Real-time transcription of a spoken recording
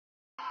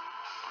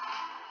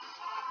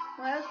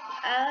What's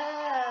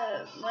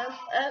up?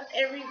 What's up,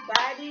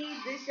 everybody?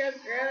 This your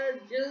girl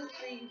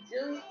Juicy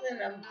Juice in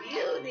the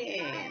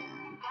building.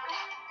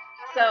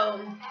 So,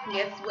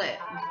 guess what?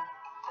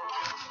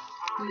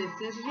 This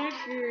is your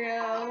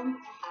girl.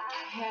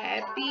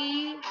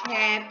 Happy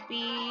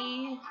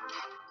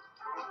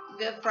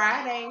Good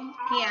Friday.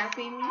 Can y'all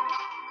see me?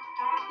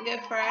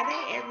 Good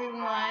Friday,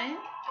 everyone.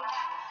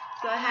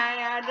 So, how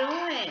y'all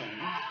doing?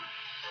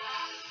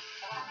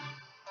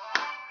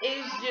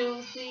 It's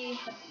Juicy.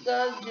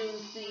 Go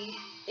Juicy.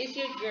 It's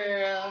your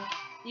girl.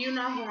 You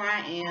know who I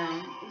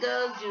am.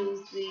 Go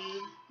Juicy.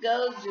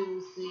 Go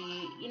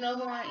Juicy. You know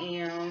who I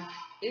am.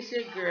 It's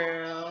your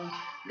girl.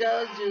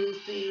 Go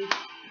Juicy.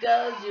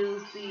 Go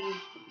Juicy.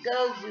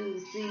 Go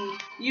Juicy.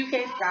 You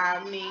can't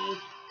stop me.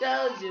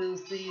 Go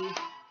Juicy.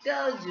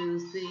 Go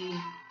Juicy.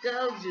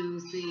 Go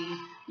Juicy.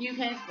 You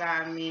can't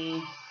stop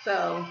me.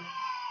 So,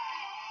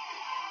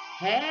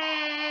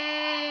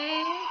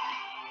 hey.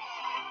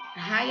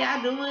 How y'all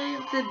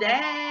doing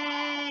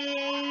today?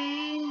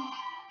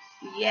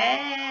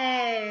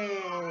 Yes.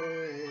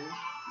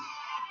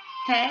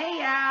 Hey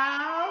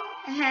y'all.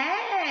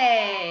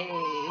 Hey.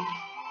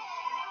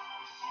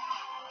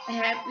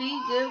 Happy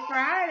Good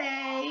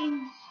Friday.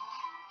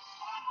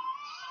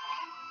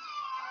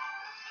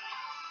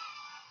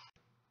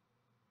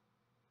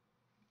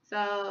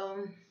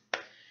 So,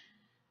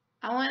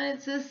 I wanted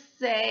to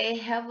say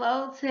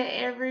hello to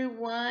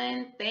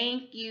everyone.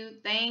 Thank you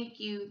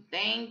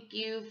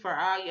for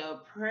all your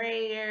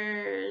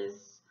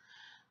prayers.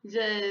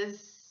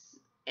 Just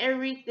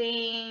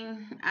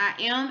everything. I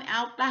am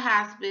out the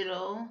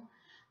hospital.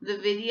 The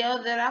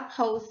video that I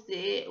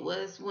posted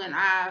was when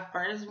I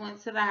first went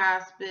to the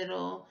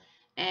hospital,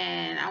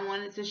 and I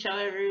wanted to show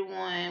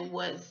everyone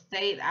what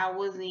state I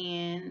was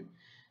in,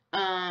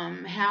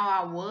 how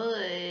I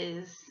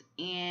was,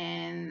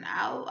 and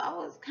I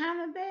was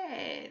kind of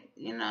bad,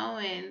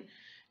 and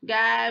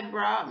God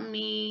brought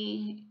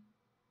me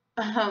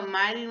a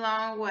mighty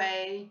long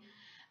way.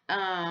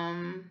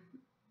 Um,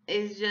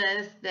 it's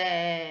just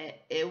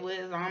that it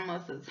was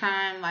almost a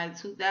time like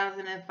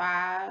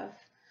 2005,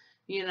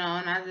 and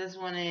I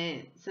just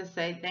wanted to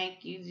say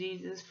thank you,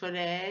 Jesus, for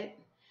that.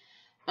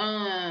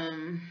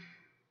 Um,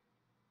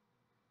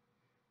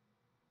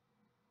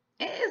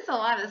 it's a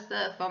lot of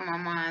stuff on my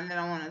mind that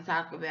I want to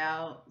talk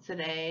about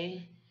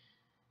today,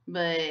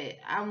 but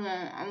I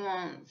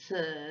want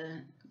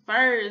to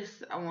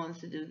first. I want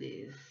to do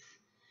this.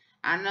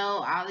 I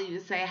know all of you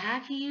say, how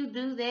can you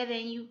do that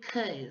and you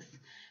cuss?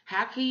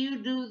 How can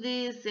you do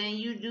this and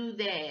you do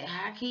that?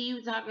 How can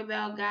you talk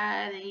about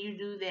God and you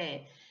do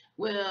that?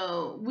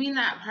 Well, we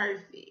not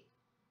perfect.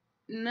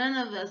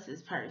 None of us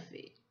is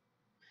perfect.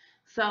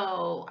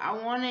 So I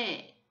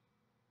wanted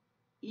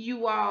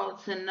you all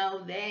to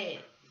know that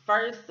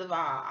first of all,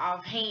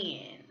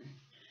 offhand,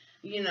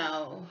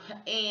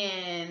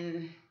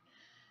 and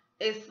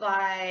it's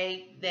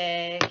like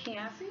that. Can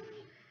y'all see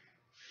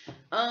me?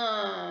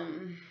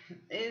 Um,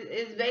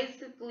 it's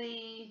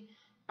basically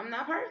I'm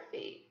not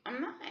perfect.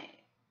 I'm not.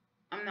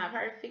 I'm not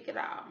perfect at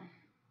all.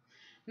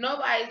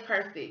 Nobody's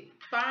perfect.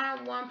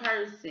 Find one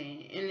person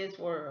in this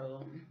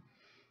world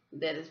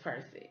that is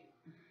perfect,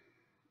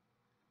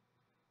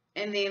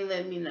 and then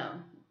let me know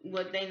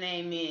what their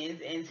name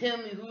is and tell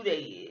me who they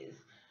is,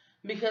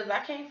 because I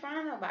can't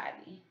find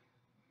nobody.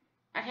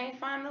 I can't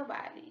find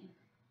nobody.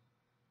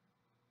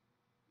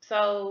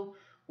 So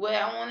what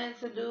I wanted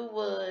to do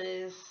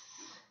was,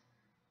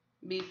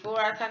 before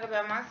I talk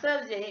about my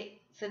subject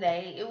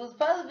today, it was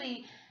supposed to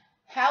be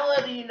how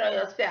well do you know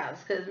your spouse?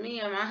 Because me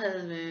and my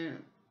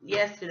husband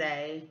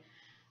yesterday,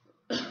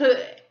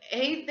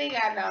 he think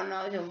I don't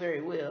know him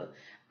very well.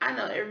 I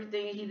know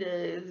everything he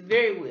does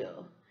very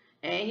well,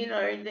 and he know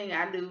everything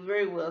I do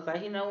very well. So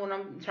he know when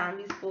I'm trying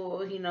to be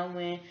spoiled. He know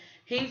when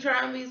he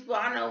trying to be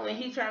spoiled. I know when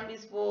he trying to be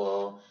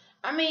spoiled.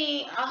 I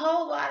mean, a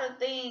whole lot of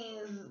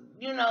things,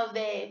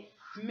 that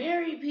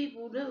married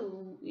people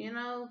do.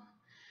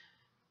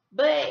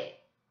 But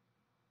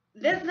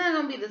that's not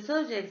gonna be the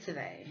subject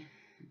today.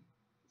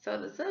 So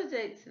the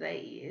subject today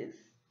is,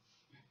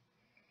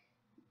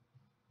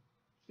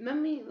 let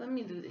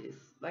me do this.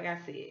 Like I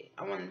said,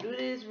 I want to do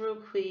this real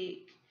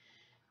quick,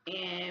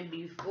 and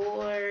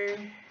before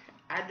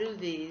I do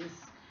this,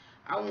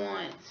 I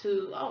want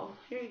to. Oh,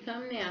 here you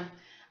come now.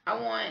 I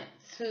want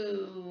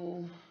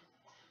to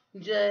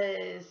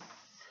just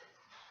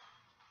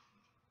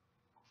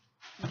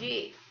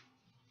get.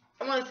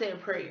 I want to say a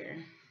prayer,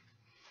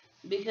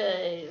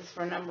 because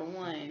for number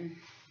one,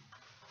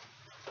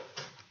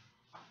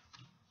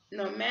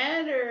 no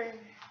matter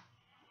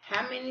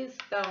how many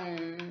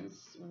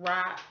stones,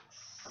 rocks,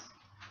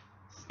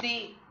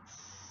 sticks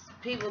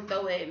people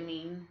throw at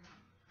me,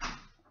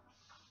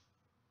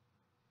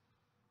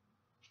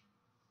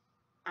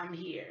 I'm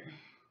here.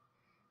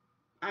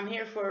 I'm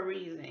here for a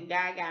reason.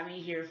 God got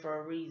me here for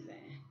a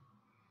reason.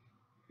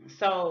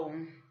 So,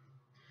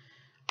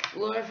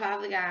 Lord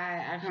Father God,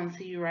 I come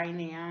to you right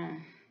now.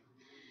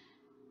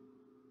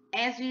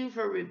 Ask you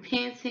for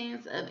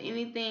repentance of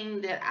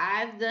anything that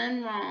I've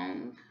done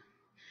wrong,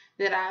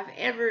 that I've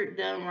ever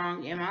done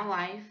wrong in my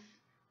life.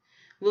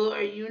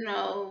 Lord, you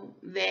know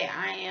that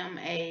I am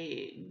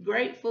a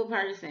grateful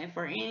person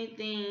for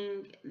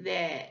anything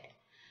that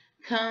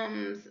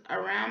comes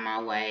around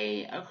my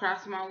way,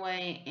 across my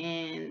way,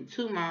 and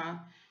to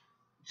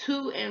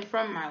and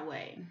from my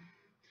way.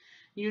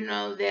 You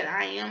know that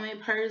I am a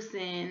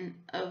person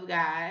of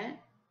God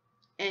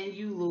and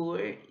you,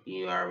 Lord.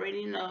 You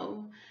already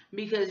know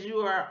because you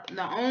are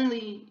the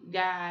only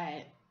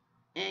God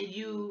and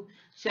you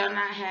shall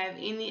not have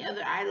any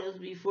other idols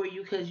before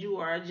you because you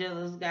are a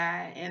jealous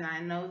God and I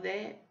know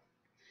that.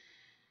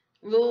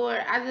 Lord,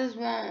 I just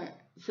want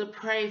to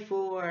pray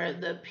for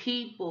the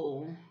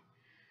people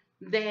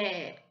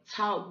that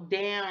talk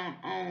down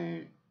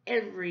on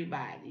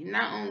everybody,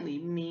 not only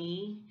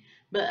me,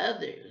 but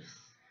others.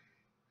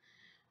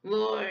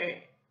 Lord,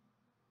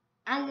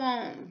 I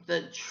want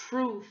the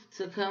truth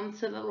to come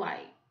to the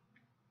light.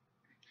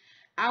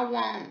 I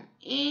want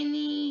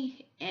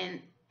any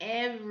and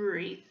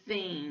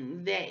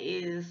everything that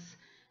is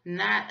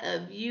not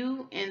of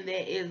you and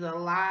that is a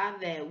lie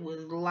that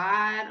was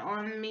lied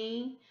on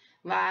me,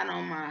 lied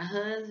on my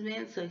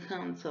husband to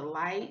come to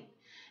light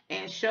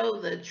and show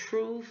the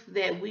truth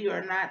that we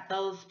are not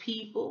those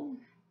people.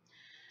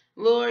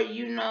 Lord,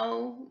 you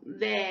know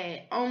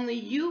that only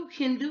you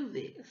can do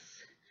this.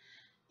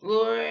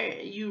 Lord,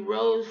 you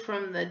rose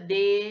from the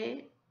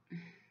dead,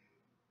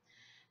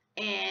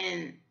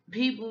 and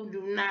people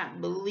do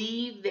not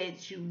believe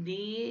that you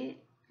did.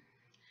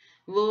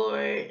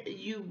 Lord,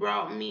 you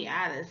brought me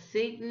out of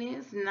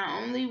sickness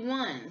not only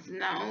once,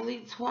 not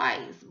only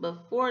twice,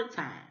 but 4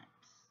 times.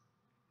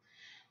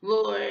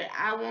 Lord,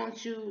 I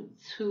want you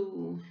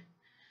to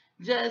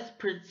just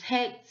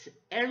protect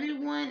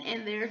everyone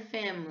and their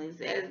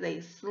families as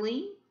they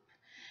sleep,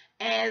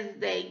 as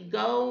they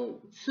go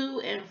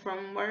to and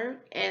from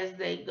work, as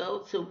they go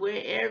to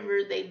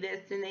wherever their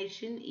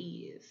destination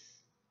is.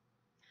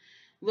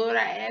 Lord,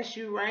 I ask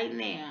you right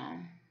now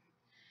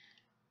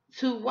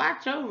to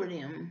watch over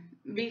them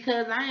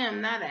because I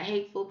am not a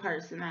hateful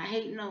person. I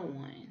hate no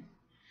one.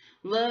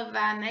 Love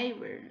thy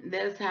neighbor.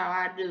 That's how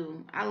I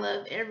do. I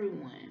love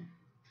everyone.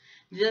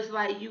 Just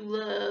like you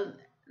love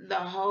the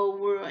whole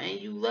world and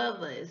you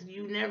love us.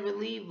 You never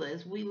leave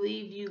us. We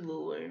leave you,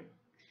 Lord.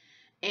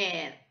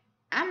 And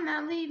I'm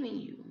not leaving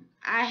you.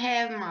 I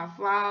have my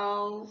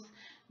flaws.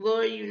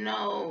 Lord, you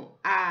know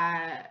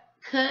I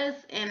cuss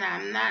and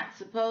I'm not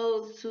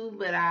supposed to,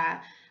 but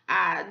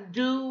I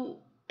do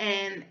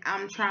and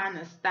I'm trying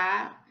to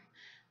stop.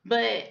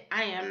 But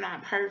I am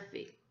not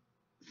perfect.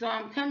 So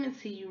I'm coming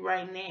to you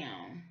right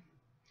now,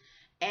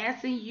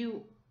 asking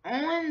you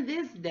on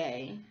this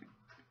day,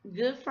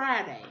 Good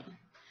Friday,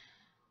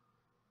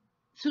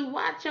 to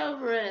watch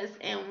over us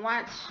and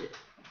watch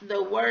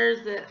the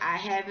words that I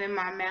have in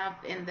my mouth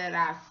and that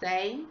I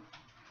say.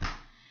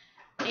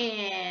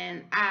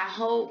 And I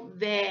hope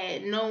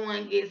that no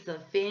one gets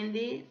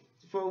offended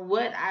for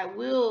what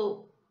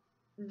will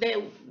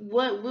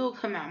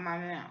come out my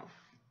mouth.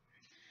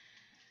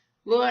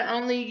 Lord,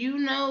 only you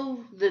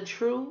know the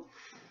truth,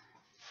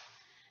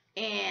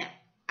 and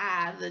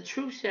the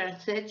truth shall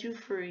set you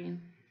free.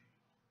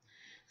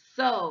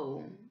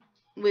 So,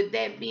 with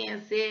that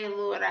being said,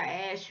 Lord,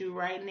 I ask you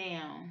right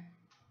now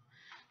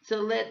to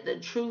let the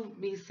truth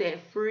be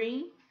set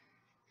free.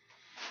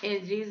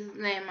 In Jesus'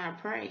 name I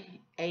pray.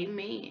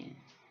 Amen.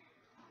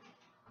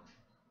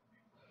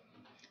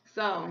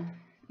 So,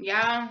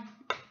 y'all,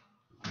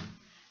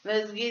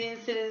 let's get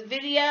into this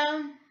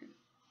video.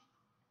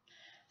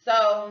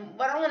 So,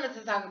 what I wanted to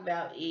talk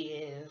about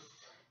is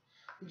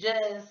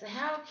just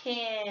how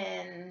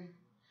can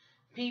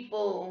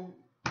people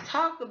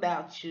talk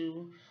about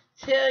you,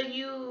 tell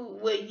you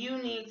what you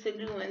need to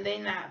do, and they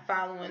not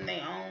following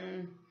their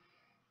own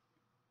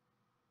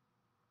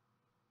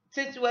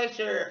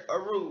situation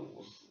or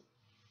rules.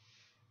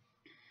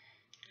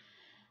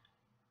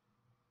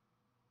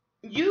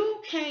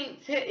 You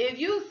can't tell if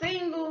you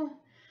single,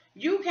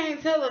 you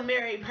can't tell a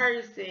married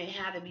person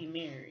how to be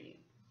married.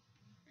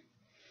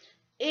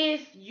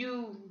 If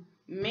you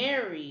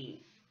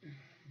married,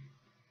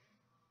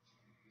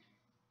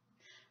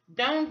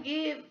 don't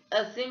give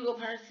a single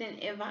person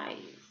advice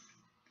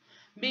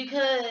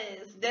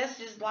because that's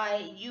just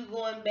like you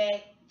going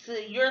back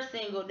to your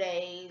single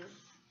days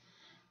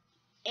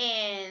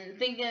and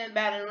thinking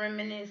about and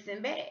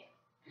reminiscing back.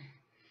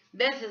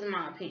 That's just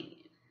my opinion.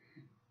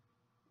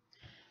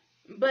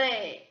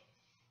 But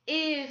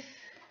if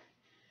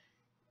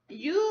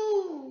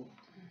you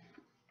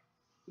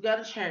go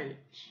to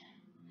church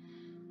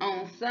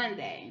on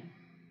Sunday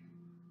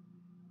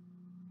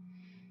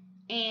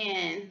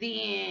and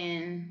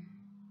then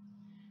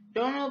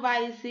don't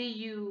nobody see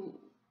you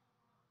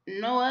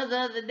no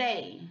other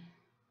day,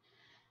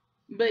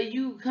 but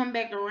you come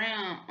back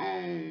around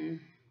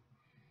on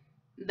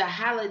the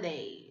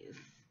holidays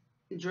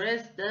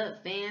dressed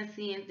up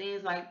fancy and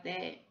things like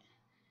that,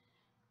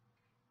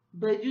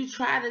 but you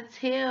try to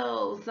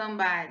tell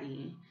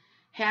somebody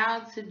how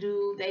to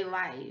do their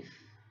life,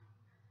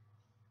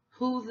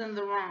 who's in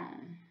the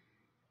wrong?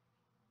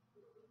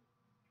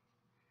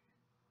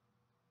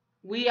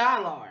 We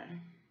all are.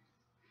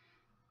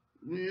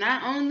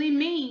 Not only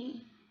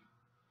me,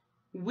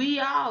 We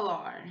all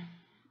are.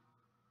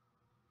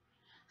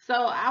 So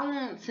I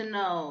want to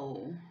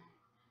know,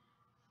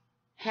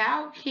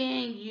 how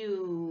can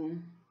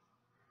you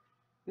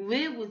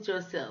live with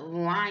yourself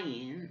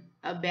lying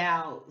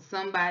about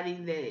somebody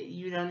that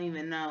you don't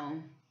even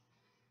know?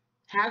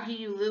 How can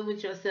you live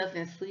with yourself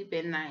and sleep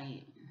at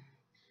night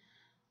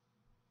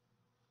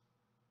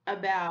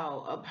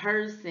about a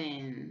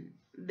person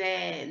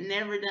that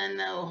never done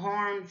no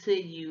harm to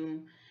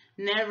you,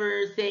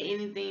 never said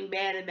anything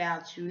bad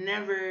about you,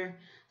 never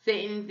said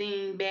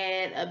anything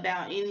bad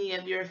about any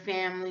of your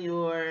family,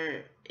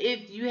 or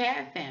if you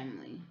have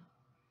family?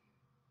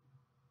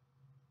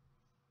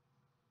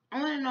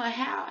 I want to know,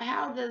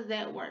 how does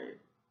that work?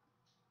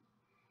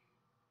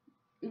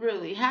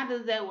 Really, how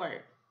does that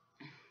work?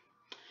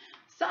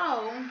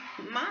 So,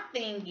 my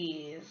thing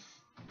is,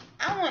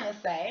 I want to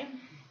say,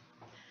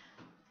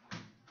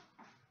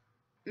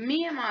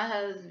 me and my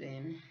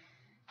husband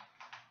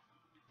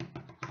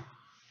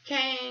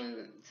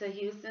came to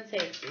Houston,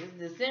 Texas,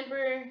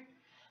 December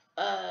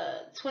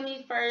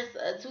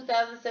 21st,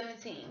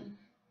 2017.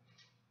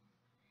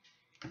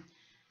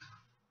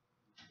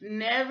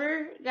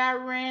 Never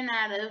got ran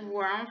out of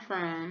where I'm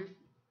from.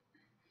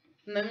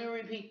 Let me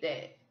repeat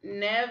that.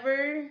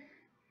 Never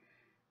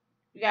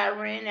got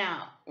ran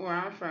out where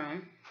I'm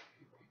from.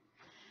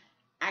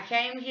 I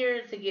came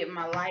here to get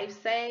my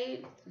life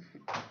saved.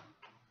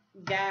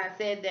 God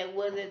said that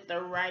wasn't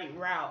the right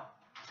route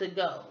to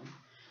go.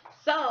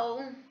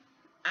 So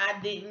I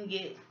didn't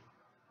get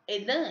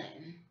it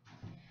done.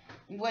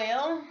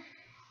 Well,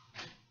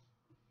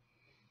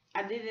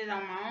 I did it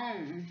on my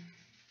own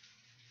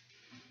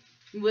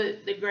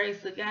with the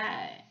grace of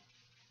God.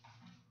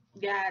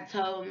 God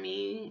told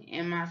me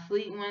in my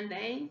sleep one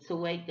day to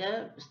wake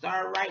up,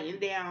 start writing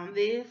down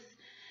this.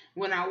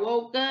 When I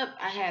woke up,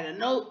 I had a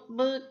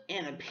notebook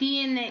and a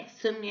pen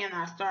next to me, and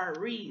I started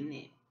reading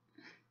it.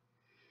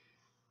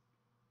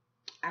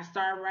 I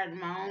started writing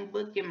my own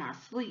book in my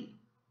sleep.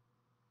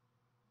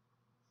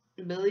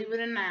 Believe it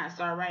or not, I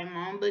started writing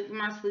my own book in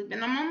my sleep,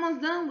 and I'm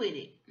almost done with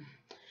it.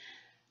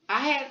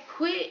 I had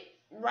quit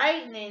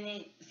writing in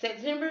it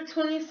September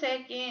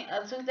 22nd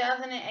of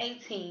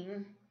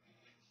 2018,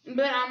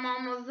 but I'm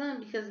almost done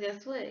because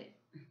guess what?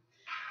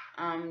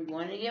 I'm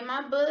going to get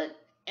my book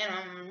and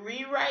I'm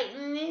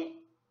rewriting it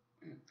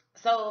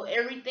so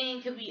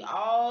everything could be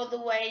all the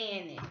way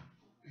in it.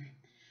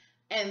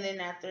 And then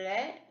after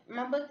that,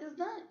 my book is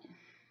done.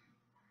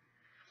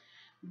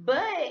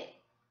 But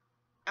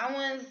I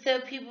want to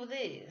tell people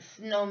this: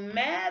 no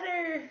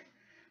matter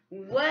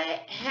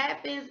what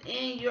happens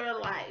in your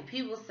life,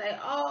 people say,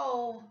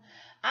 "Oh,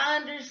 I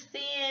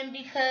understand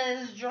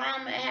because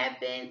drama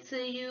happened to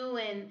you,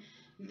 and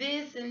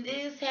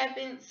this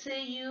happened to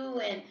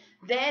you, and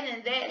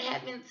that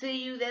happened to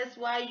you. That's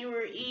why you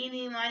were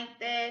eating like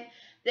that.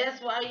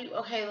 That's why you."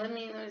 Okay, let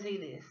me see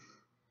this.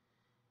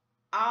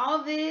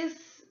 All this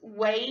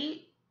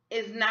weight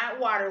is not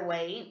water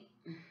weight.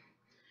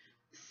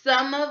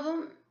 Some of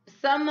them,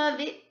 some of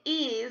it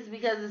is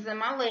because it's in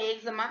my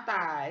legs and my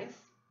thighs,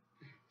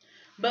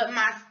 but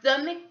my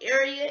stomach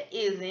area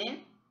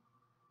isn't.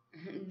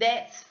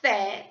 That's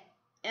fat,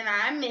 and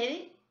I admit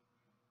it.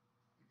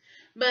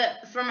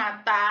 But from my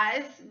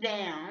thighs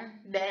down,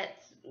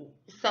 that's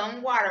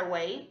some water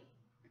weight.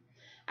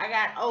 I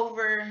got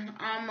over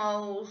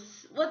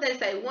almost, what they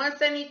say,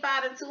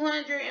 175 to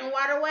 200 in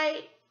water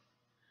weight.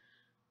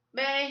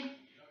 Babe,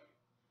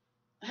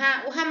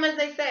 how much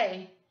they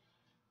say?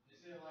 They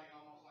said like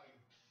almost like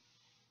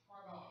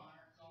probably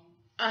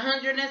about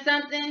 100 something. 100 and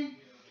something?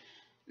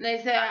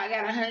 They say I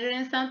got 100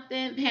 and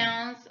something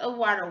pounds of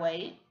water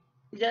weight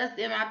just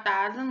in my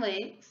thighs and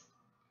legs.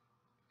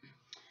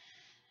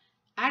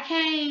 I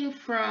came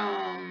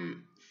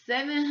from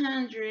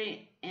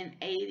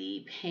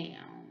 780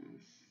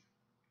 pounds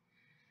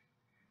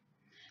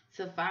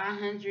to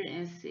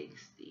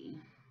 560,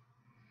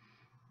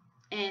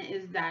 and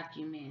it's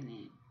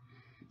documented,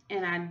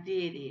 and I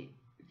did it.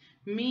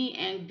 Me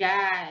and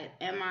God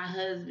and my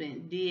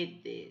husband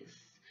did this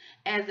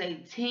as a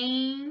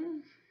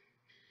team,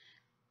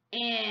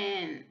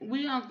 and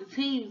we gonna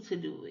continue to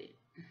do it.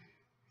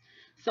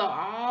 So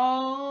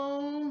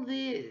all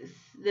this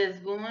that's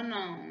going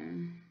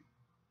on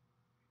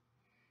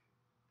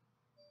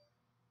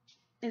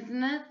is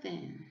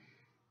nothing.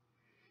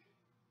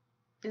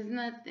 It's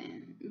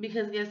nothing.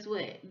 Because guess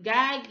what?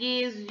 God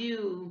gives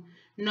you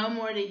no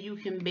more than you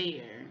can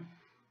bear.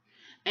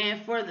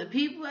 And for the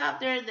people out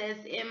there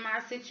that's in my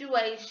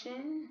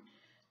situation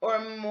or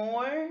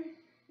more,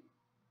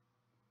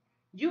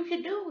 you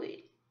can do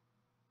it.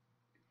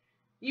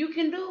 You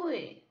can do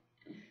it.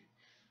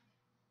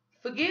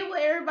 Forget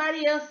what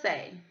everybody else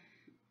say.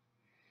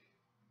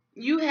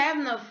 You have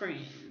no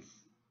friends.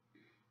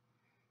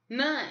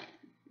 None.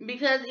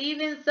 Because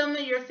even some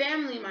of your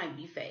family might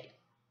be fake.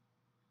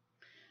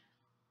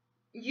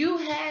 You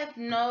have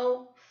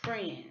no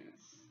friends.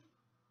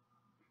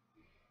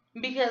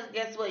 Because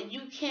guess what?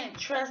 You can't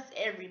trust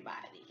everybody.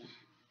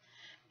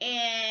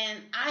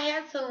 And I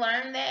had to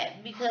learn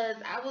that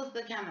because I was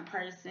the kind of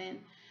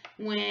person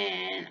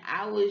when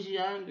I was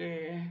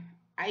younger.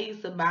 I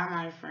used to buy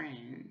my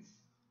friends.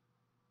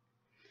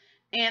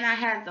 And I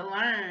had to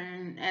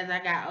learn as I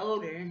got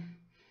older.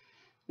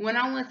 When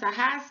I went to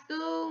high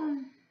school,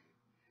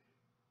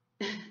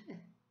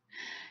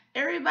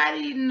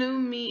 everybody knew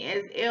me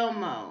as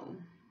Elmo.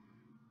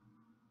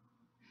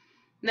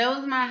 That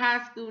was my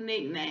high school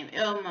nickname,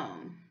 Elmo.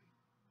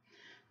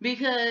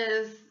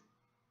 Because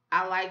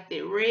I liked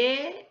it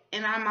red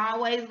and I'm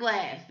always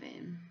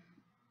laughing.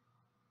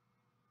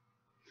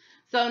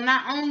 So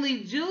not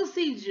only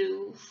Juicy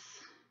Juice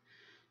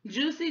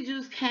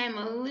came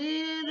a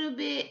little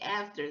bit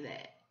after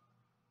that.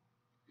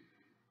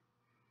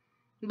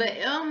 But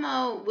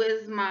Elmo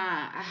was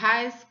my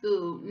high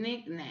school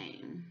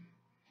nickname.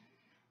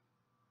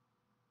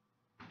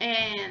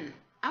 And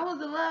I was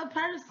a love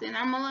person.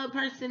 I'm a love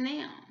person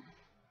now.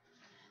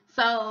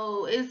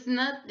 So it's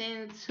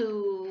nothing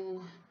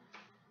to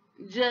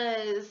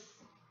just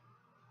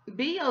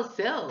be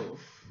yourself.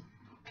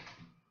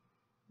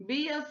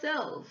 Be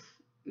yourself.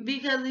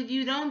 Because if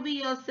you don't be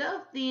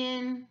yourself,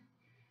 then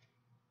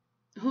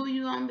who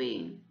you gonna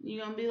be?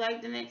 You gonna be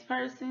like the next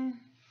person?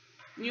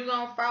 You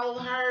gonna follow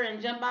her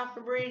and jump off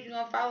a bridge? You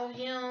gonna follow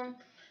him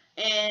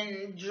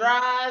and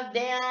drive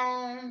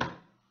down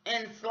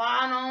and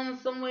slide on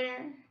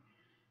somewhere?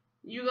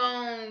 You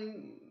gonna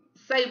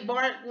say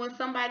bark when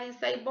somebody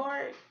say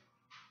bark?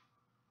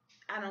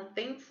 I don't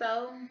think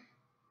so.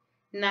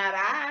 Not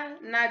I.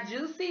 Not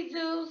Juicy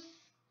Juice.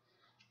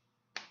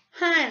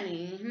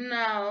 Honey,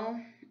 no.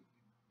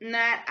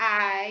 Not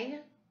I.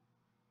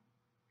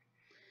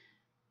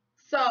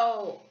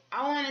 So,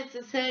 I wanted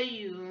to tell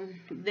you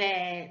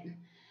that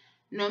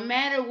no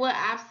matter what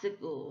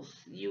obstacles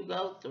you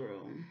go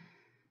through,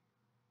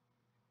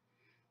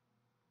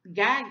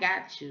 God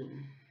got you.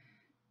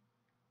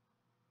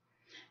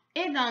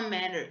 It don't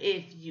matter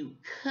if you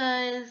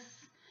cuss.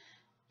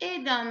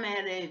 It don't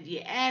matter if you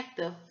act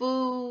a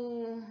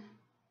fool.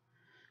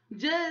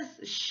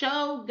 Just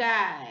show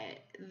God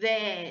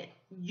that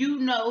you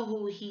know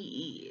who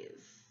He is.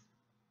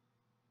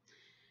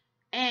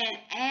 And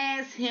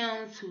ask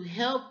Him to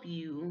help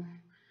you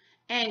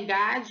and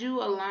guide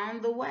you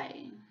along the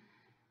way.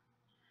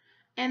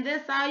 And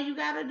that's all you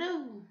gotta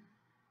do.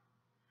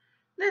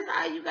 That's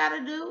all you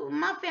gotta do.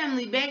 My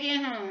family back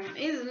at home.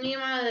 It's me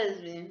and my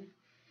husband.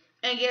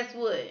 And guess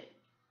what?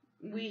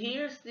 We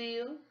here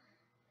still.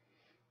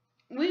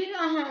 We go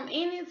home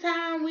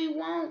anytime we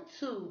want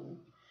to.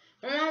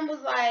 My mom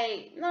was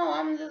like, no,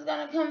 I'm just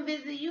gonna come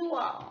visit you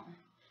all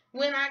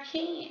when I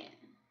can.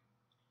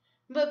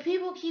 But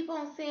people keep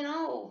on saying,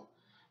 oh,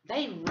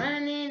 they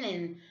running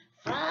and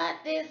fried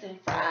this and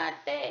fried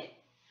that.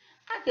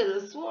 I could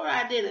have swore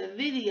I did a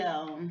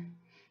video.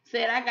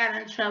 Said I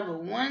got in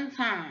trouble one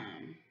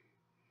time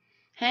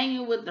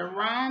hanging with the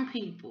wrong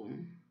people.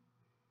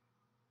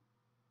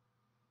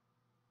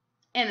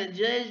 And the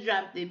judge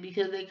dropped it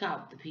because they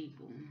caught the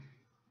people.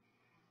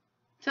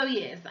 So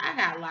yes, I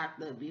got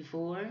locked up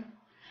before.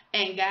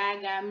 And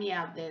God got me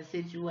out that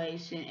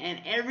situation.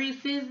 And ever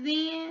since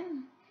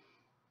then,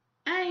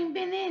 I ain't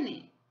been in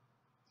it.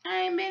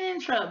 I ain't been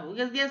in trouble.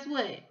 Because guess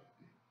what?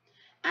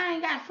 I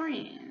ain't got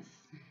friends.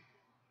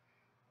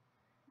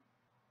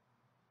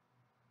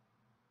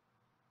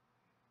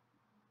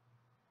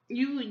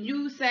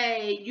 You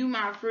say you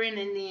my friend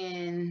and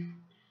then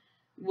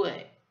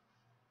what?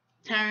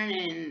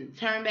 Turn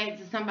back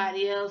to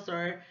somebody else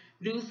or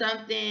do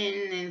something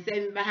and say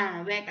me behind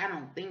my back? I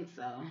don't think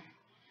so.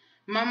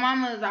 My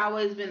mama's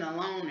always been a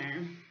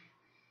loner.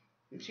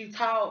 She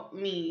taught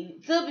me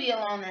to be a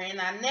loner,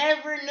 and I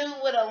never knew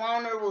what a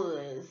loner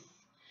was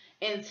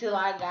until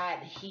I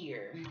got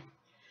here.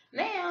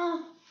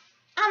 Now,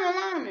 I'm a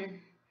loner.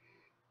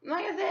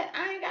 Like I said,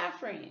 I ain't got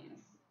friends.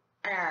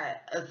 I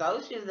got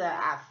associates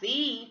that I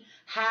see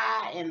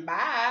hi and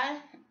bye.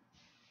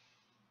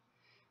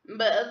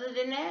 But other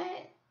than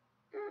that,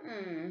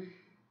 mm-mm.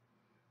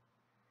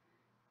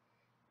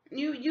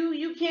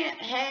 You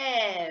can't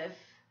have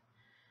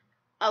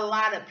a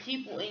lot of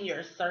people in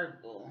your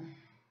circle.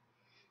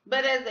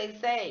 But as they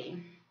say,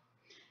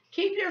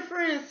 keep your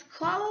friends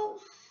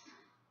close,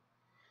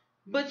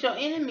 but your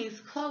enemies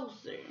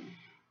closer.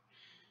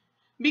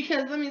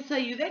 Because let me tell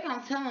you, they're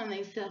going to tell on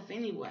themselves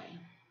anyway.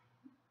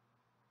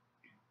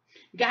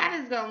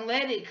 God is going to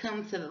let it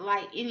come to the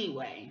light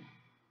anyway.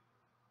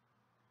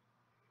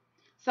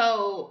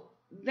 So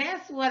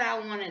that's what I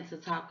wanted to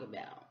talk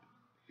about.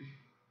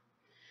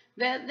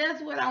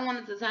 That's what I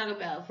wanted to talk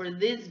about for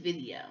this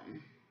video.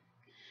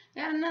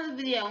 Got another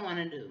video I want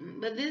to do.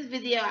 But this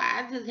video,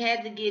 I just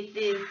had to get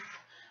this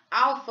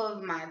off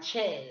of my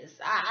chest.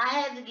 I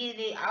had to get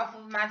it off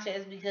of my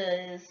chest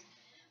because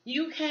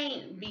you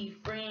can't be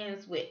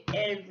friends with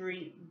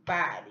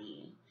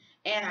everybody.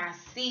 And I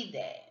see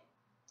that.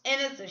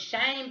 And it's a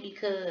shame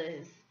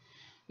because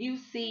you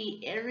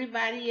see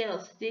everybody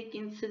else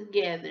sticking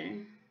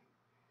together.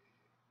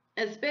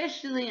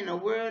 Especially in the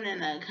world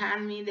and the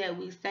economy that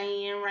we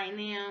stay in right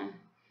now.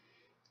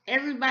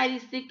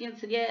 Everybody's sticking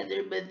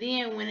together. But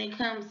then when it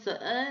comes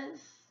to us,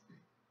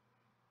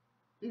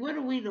 what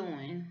are we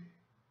doing?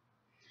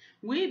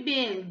 We've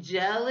been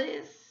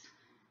jealous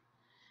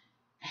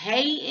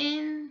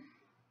hating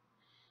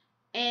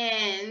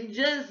and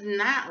just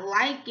not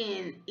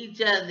liking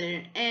each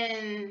other.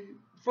 And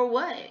for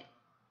what?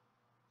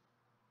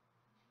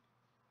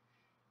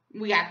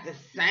 We got the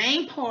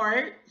same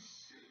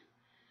parts.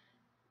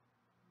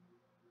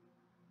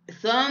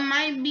 Some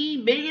might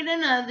be bigger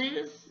than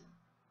others.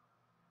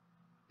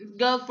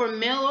 Go for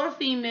male or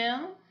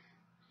female.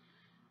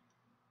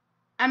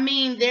 I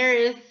mean, there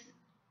is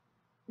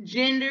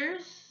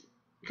genders,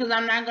 because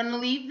I'm not going to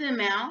leave them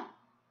out.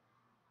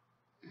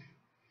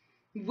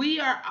 We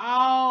are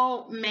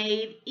all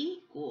made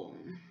equal.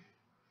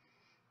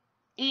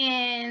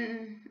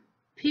 And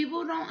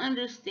people don't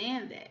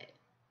understand that.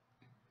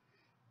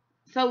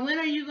 So when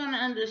are you going to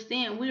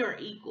understand we are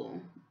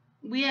equal?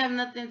 We have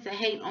nothing to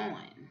hate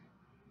on.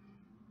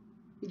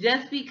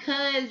 Just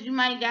because you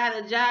might got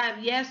a job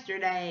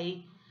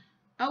yesterday,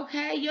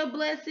 okay, your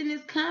blessing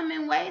is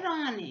coming. Wait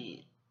on it.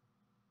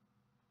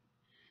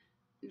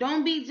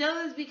 Don't be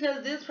jealous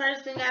because this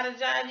person got a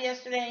job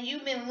yesterday and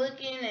you've been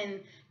looking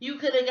and you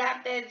could have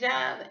got that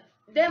job.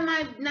 That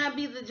might not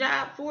be the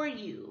job for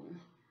you.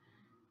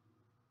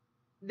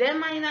 That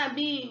might not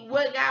be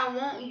what God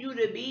wants you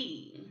to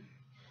be.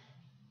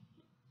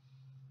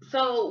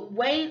 So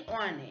wait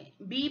on it.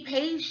 Be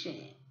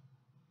patient.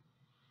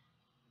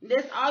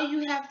 That's all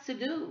you have to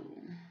do.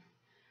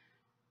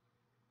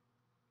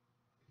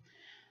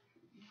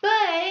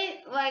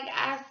 But like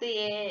I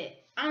said,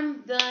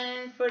 I'm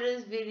done for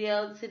this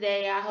video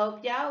today. I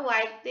hope y'all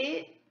liked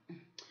it.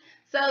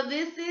 So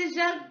this is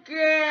your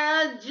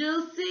girl,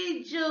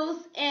 Juicy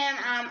Juice, and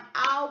I'm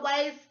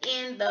always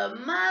in the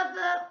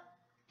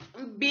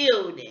mother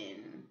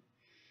building.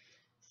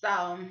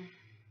 So,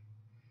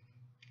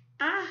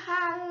 I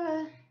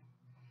holla.